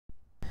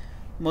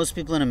Most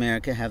people in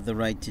America have the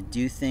right to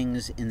do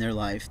things in their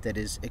life that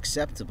is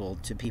acceptable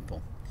to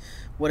people.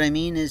 What I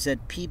mean is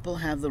that people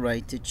have the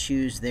right to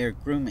choose their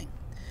grooming.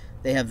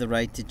 They have the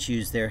right to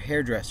choose their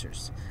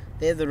hairdressers.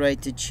 They have the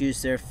right to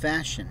choose their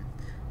fashion.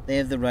 They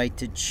have the right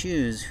to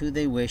choose who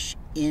they wish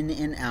in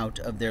and out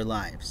of their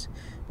lives.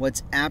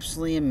 What's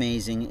absolutely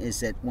amazing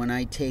is that when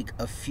I take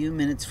a few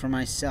minutes for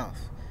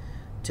myself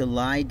to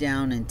lie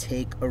down and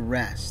take a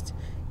rest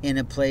in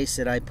a place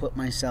that I put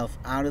myself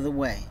out of the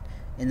way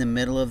in the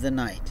middle of the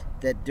night,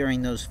 that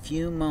during those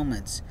few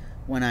moments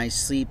when I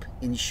sleep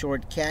in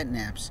short cat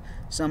naps,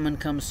 someone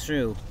comes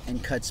through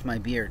and cuts my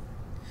beard.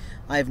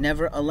 I have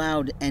never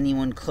allowed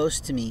anyone close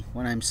to me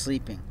when I'm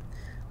sleeping.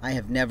 I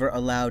have never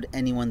allowed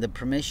anyone the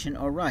permission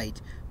or right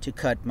to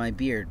cut my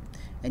beard.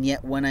 And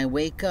yet when I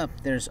wake up,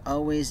 there's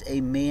always a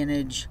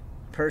managed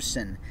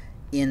person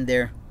in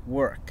their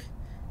work,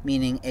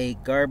 meaning a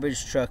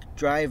garbage truck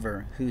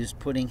driver who's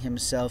putting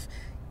himself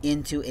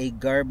into a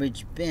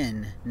garbage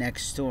bin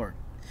next door.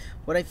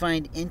 What I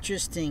find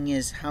interesting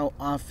is how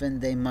often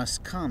they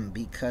must come,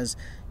 because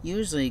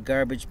usually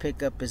garbage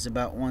pickup is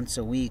about once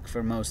a week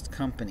for most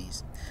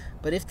companies.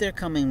 But if they're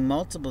coming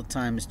multiple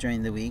times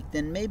during the week,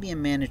 then maybe a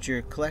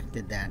manager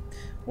collected that,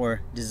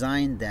 or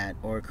designed that,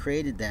 or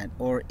created that,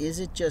 or is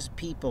it just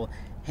people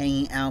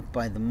hanging out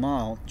by the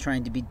mall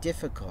trying to be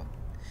difficult?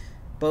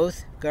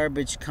 Both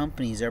garbage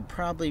companies are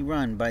probably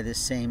run by the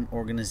same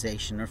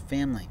organization or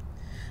family.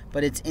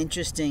 But it's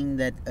interesting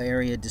that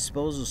Area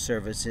Disposal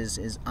Services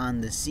is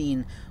on the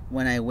scene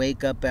when I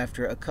wake up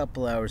after a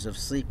couple hours of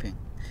sleeping.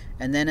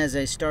 And then as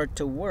I start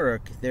to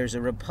work, there's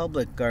a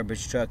Republic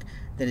garbage truck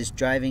that is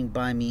driving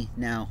by me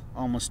now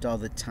almost all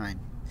the time.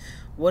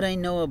 What I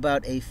know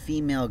about a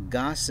female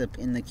gossip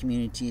in the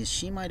community is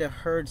she might have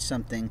heard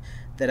something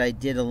that I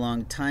did a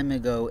long time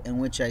ago in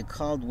which I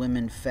called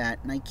women fat,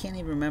 and I can't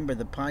even remember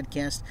the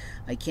podcast,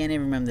 I can't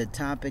even remember the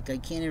topic, I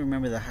can't even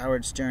remember the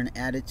Howard Stern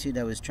attitude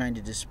I was trying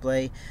to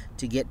display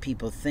to get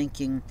people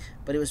thinking,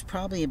 but it was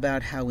probably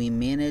about how we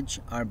manage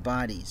our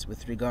bodies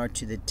with regard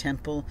to the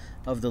temple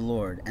of the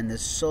Lord and the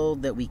soul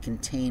that we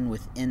contain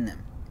within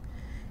them.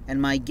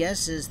 And my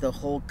guess is the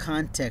whole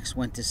context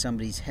went to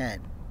somebody's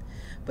head.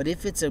 But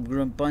if it's a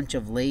bunch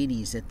of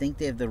ladies that think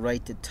they have the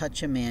right to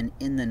touch a man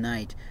in the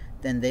night,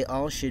 then they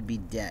all should be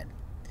dead.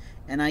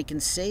 And I can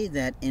say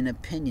that in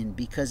opinion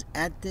because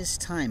at this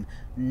time,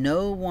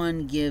 no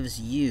one gives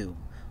you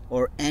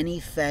or any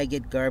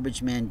faggot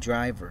garbage man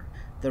driver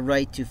the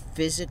right to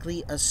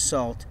physically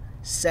assault,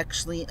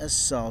 sexually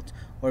assault,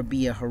 or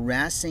be a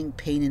harassing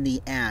pain in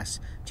the ass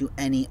to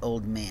any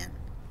old man.